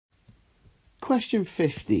question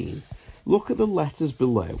 15, look at the letters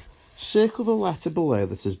below. Circle the letter below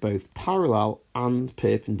that has both parallel and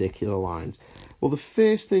perpendicular lines. Well, the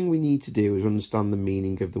first thing we need to do is understand the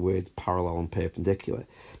meaning of the word parallel and perpendicular.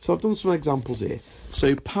 So I've done some examples here.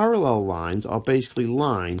 So parallel lines are basically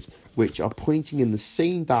lines which are pointing in the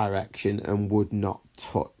same direction and would not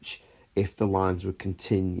touch if the lines were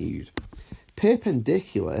continued.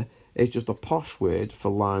 Perpendicular is just a posh word for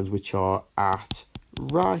lines which are at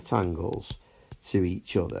right angles to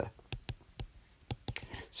each other.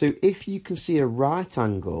 So if you can see a right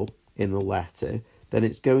angle in the letter, then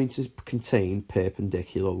it's going to contain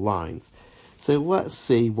perpendicular lines. So let's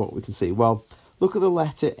see what we can see. Well, look at the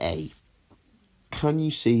letter A. Can you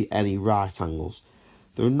see any right angles?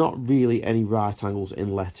 There are not really any right angles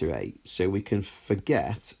in letter A, so we can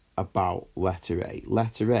forget about letter A.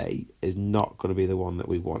 Letter A is not going to be the one that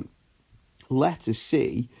we want. Letter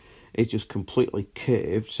C is just completely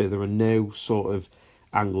curved, so there are no sort of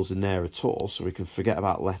angles in there at all, so we can forget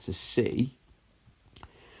about letter C.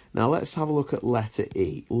 Now let's have a look at letter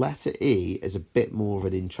E. Letter E is a bit more of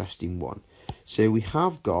an interesting one. So we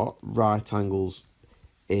have got right angles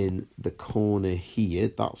in the corner here.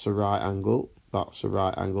 That's a right angle, that's a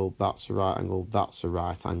right angle, that's a right angle, that's a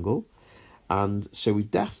right angle. And so we've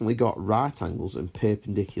definitely got right angles and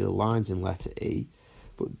perpendicular lines in letter E.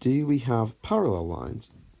 But do we have parallel lines?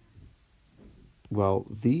 Well,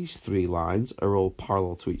 these three lines are all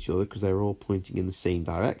parallel to each other because they're all pointing in the same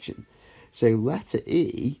direction. So letter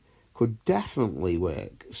E could definitely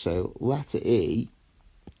work. So letter E,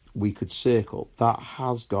 we could circle. That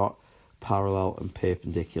has got parallel and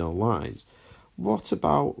perpendicular lines. What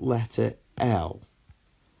about letter L?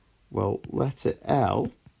 Well, letter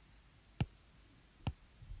L,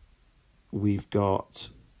 we've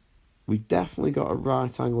definitely got a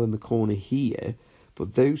right angle in the corner here,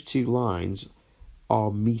 but those two lines are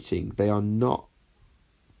meeting. They are not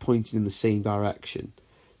pointing in the same direction.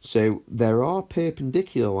 So there are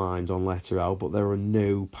perpendicular lines on letter L, but there are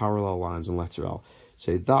no parallel lines on letter L.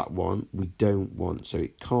 So that one we don't want, so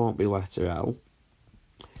it can't be letter L.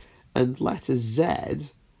 And letter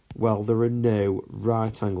Z, well, there are no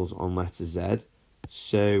right angles on letter Z,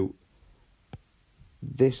 so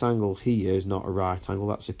this angle here is not a right angle,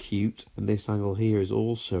 that's acute, and this angle here is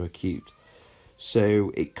also acute.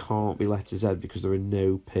 So it can't be letter Z because there are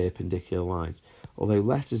no perpendicular lines. Although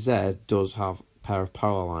letter Z does have a pair of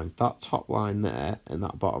parallel lines. That top line there and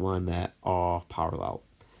that bottom line there are parallel.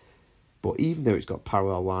 But even though it's got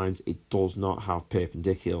parallel lines, it does not have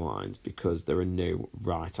perpendicular lines because there are no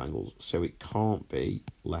right angles. So it can't be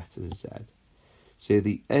letter Z. So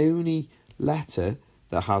the only letter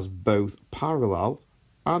that has both parallel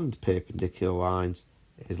and perpendicular lines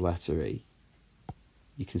is letter E.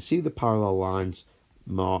 You can see the parallel lines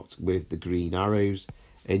marked with the green arrows,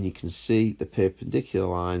 and you can see the perpendicular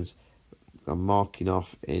lines are marking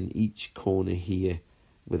off in each corner here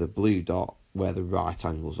with a blue dot where the right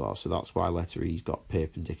angles are. So that's why letter E's got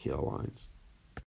perpendicular lines.